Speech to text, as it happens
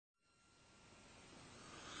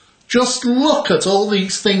Just look at all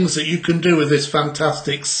these things that you can do with this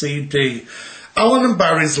fantastic CD. Allen &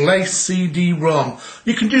 Barry's Lace CD-ROM.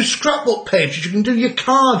 You can do scrapbook pages, you can do your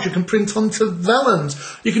cards, you can print onto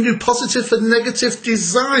vellums, you can do positive and negative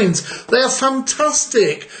designs. They are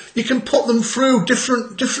fantastic. You can put them through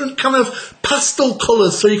different kind of pastel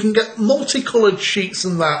colours so you can get multicoloured sheets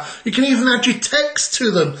and that. You can even add your text to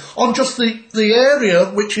them on just the area,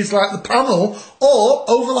 which is like the panel, or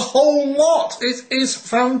over the whole lot. It is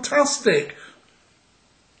fantastic.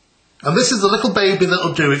 And this is the little baby that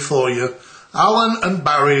will do it for you. Allen &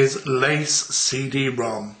 Barry's Lace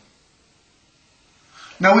CD-ROM.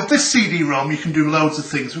 Now with this CD-ROM you can do loads of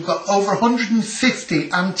things. We've got over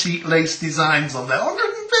 150 antique lace designs on there.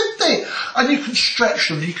 150! And you can stretch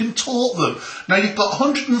them, you can taut them. Now you've got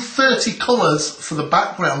 130 colours for the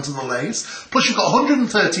background of the lace, plus you've got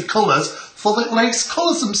 130 colours for the lace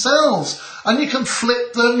colours themselves. And you can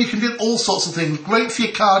flip them, you can do all sorts of things. Great for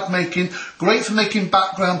your card making, great for making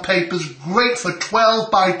background papers, great for 12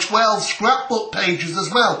 by 12 scrapbook pages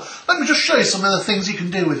as well. Let me just show you some of the things you can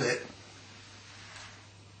do with it.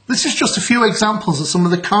 This is just a few examples of some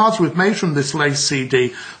of the cards we've made from this lace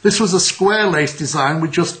CD. This was a square lace design we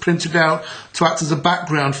just printed out to act as a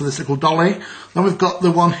background for this little dolly. Then we've got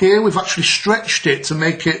the one here, we've actually stretched it to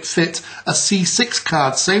make it fit a C6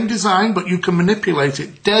 card. Same design, but you can manipulate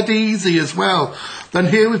it. Dead easy as well. Then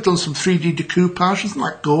here we've done some 3D decoupage. Isn't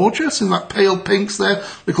that gorgeous? In that pale pinks there,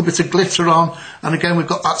 little bit of glitter on. And again, we've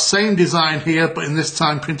got that same design here, but in this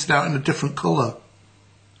time printed out in a different colour.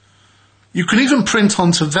 You can even print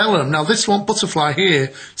onto vellum. Now this one butterfly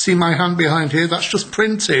here, see my hand behind here, that's just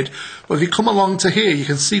printed. But if you come along to here, you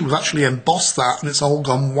can see we've actually embossed that and it's all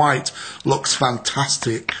gone white. Looks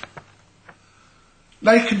fantastic.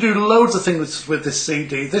 Now you can do loads of things with this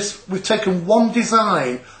CD. We've taken one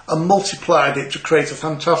design and multiplied it to create a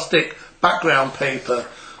fantastic background paper.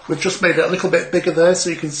 We've just made it a little bit bigger there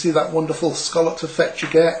so you can see that wonderful scalloped effect you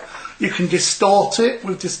get. You can distort it.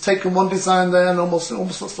 We've just taken one design there and almost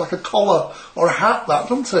looks like a collar or a hat, that,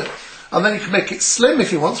 doesn't it? And then you can make it slim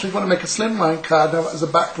if you want. So if you want to make a slimline card, have it as a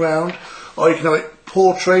background, or you can have it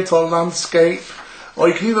portrait or landscape, or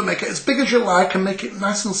you can even make it as big as you like and make it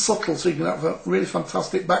nice and subtle so you can have a really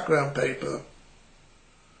fantastic background paper.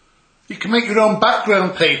 You can make your own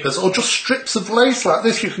background papers or just strips of lace like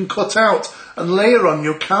this you can cut out and layer on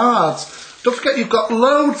your cards. Don't forget you've got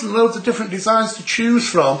loads and loads of different designs to choose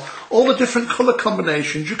from, all the different colour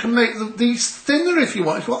combinations. You can make these thinner if you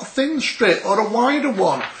want. If you want a thin strip or a wider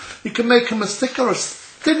one, you can make them as thick or as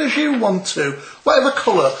thin as you want to, whatever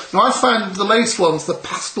colour. Now I find the lace ones, the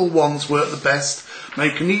pastel ones, work the best. Now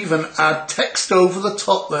you can even add text over the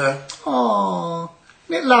top there. Aww,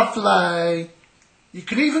 isn't it lovely? You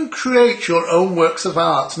can even create your own works of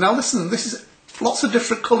art. Now listen, this is lots of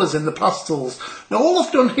different colours in the pastels. Now all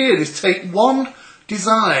I've done here is take one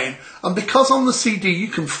design, and because on the CD you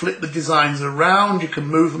can flip the designs around, you can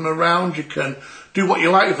move them around, you can do what you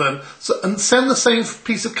like with them, and send the same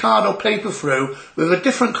piece of card or paper through with a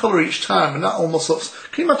different colour each time, and that almost looks,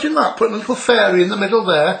 can you imagine that? Putting a little fairy in the middle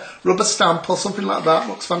there, rubber stamp or something like that,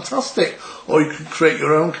 looks fantastic. Or you can create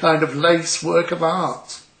your own kind of lace work of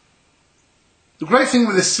art. The great thing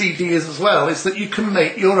with this CD is as well is that you can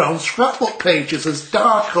make your own scrapbook pages as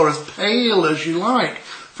dark or as pale as you like.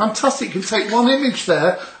 Fantastic, you can take one image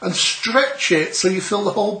there and stretch it so you fill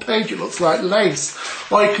the whole page, it looks like lace.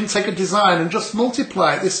 Or you can take a design and just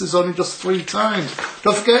multiply it. This is only just 3 times.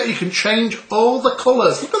 Don't forget you can change all the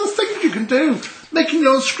colours. Look at the things you can do. Making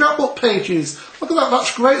your own scrapbook pages. Look at that,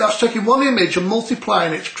 that's great. That's taking one image and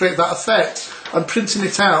multiplying it to create that effect and printing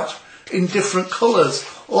it out in different colours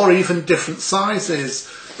or even different sizes.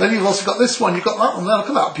 Then you've also got this one, you've got that one there, look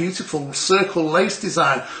at that beautiful circle lace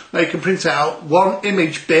design. Now you can print out one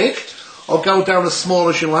image big, or go down as small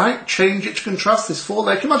as you like, change it to contrast this 4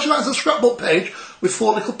 there. Can you imagine that as a scrapbook page with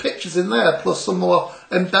 4 little pictures in there, plus some more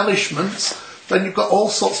embellishments. Then you've got all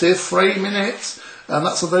sorts here, framing it, and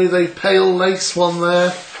that's a very pale lace one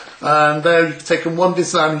there. And there you've taken one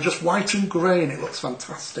design in just white and grey, and it looks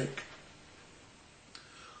fantastic.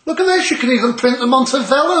 Look at this, you can even print them onto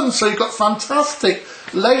vellum, so you've got fantastic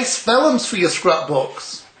lace vellums for your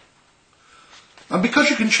scrapbooks. And because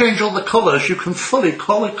you can change all the colours, you can fully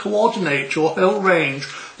colour coordinate your whole range.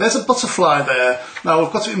 There's a butterfly there. Now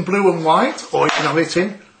we've got it in blue and white, or you can have it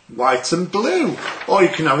in white and blue, or you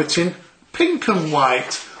can have it in pink and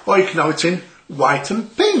white, or you can have it in white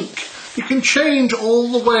and pink. You can change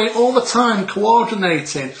all the way, all the time,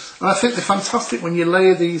 coordinating. And I think they're fantastic when you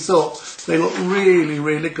layer these up. They look really,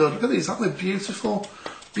 really good. Look at these, aren't they beautiful?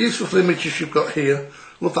 Beautiful images you've got here.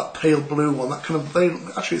 Love that pale blue one. That kind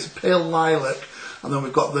of, actually it's a pale lilac. And then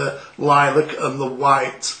we've got the lilac and the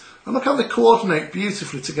white. And look how they coordinate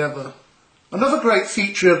beautifully together. Another great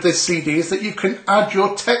feature of this CD is that you can add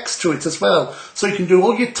your text to it as well. So you can do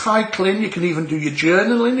all your titling, you can even do your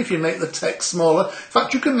journaling if you make the text smaller. In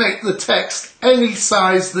fact, you can make the text any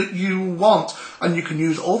size that you want, and you can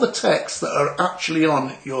use all the text that are actually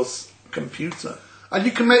on your computer. And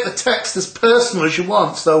you can make the text as personal as you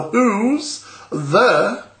want. So who's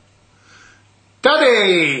the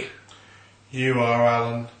daddy? You are,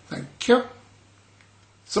 Alan. Thank you.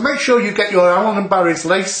 So make sure you get your Alan and Barry's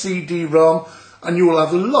Lace CD-ROM, and you will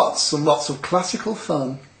have lots and lots of classical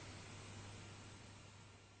fun.